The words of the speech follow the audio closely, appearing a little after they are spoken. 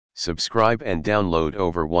Subscribe and download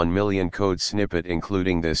over 1 million code snippet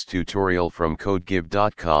including this tutorial from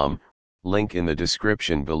codegive.com, link in the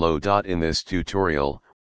description below. In this tutorial,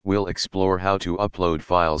 we'll explore how to upload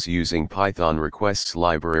files using Python requests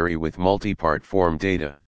library with multipart form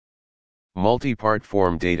data. Multipart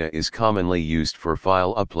form data is commonly used for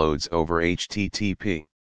file uploads over HTTP.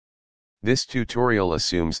 This tutorial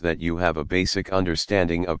assumes that you have a basic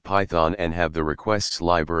understanding of Python and have the requests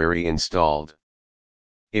library installed.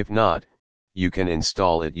 If not, you can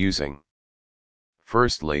install it using.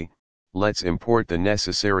 Firstly, let's import the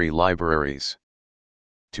necessary libraries.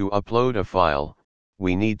 To upload a file,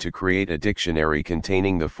 we need to create a dictionary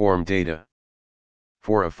containing the form data.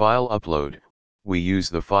 For a file upload, we use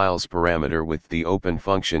the files parameter with the open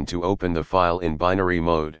function to open the file in binary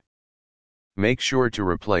mode. Make sure to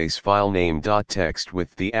replace filename.txt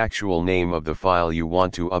with the actual name of the file you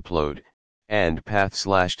want to upload, and path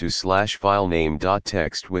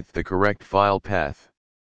 /to/filename.txt with the correct file path.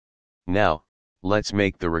 Now, let's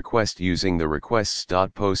make the request using the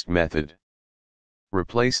requests.post method.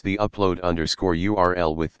 Replace the upload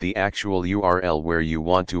URL with the actual URL where you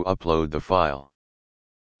want to upload the file.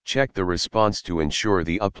 Check the response to ensure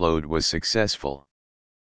the upload was successful.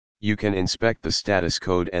 You can inspect the status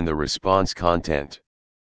code and the response content.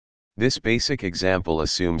 This basic example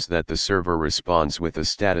assumes that the server responds with a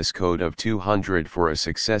status code of 200 for a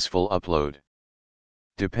successful upload.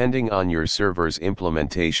 Depending on your server's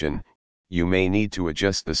implementation, you may need to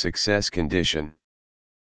adjust the success condition.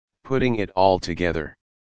 Putting it all together.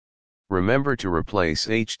 Remember to replace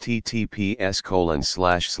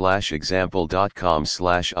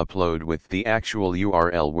https://example.com/upload with the actual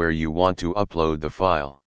URL where you want to upload the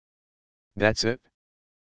file. That's it.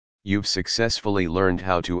 You've successfully learned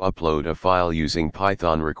how to upload a file using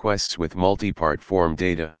Python requests with multipart form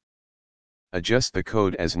data. Adjust the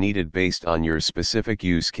code as needed based on your specific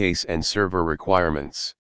use case and server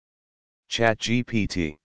requirements.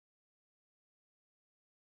 ChatGPT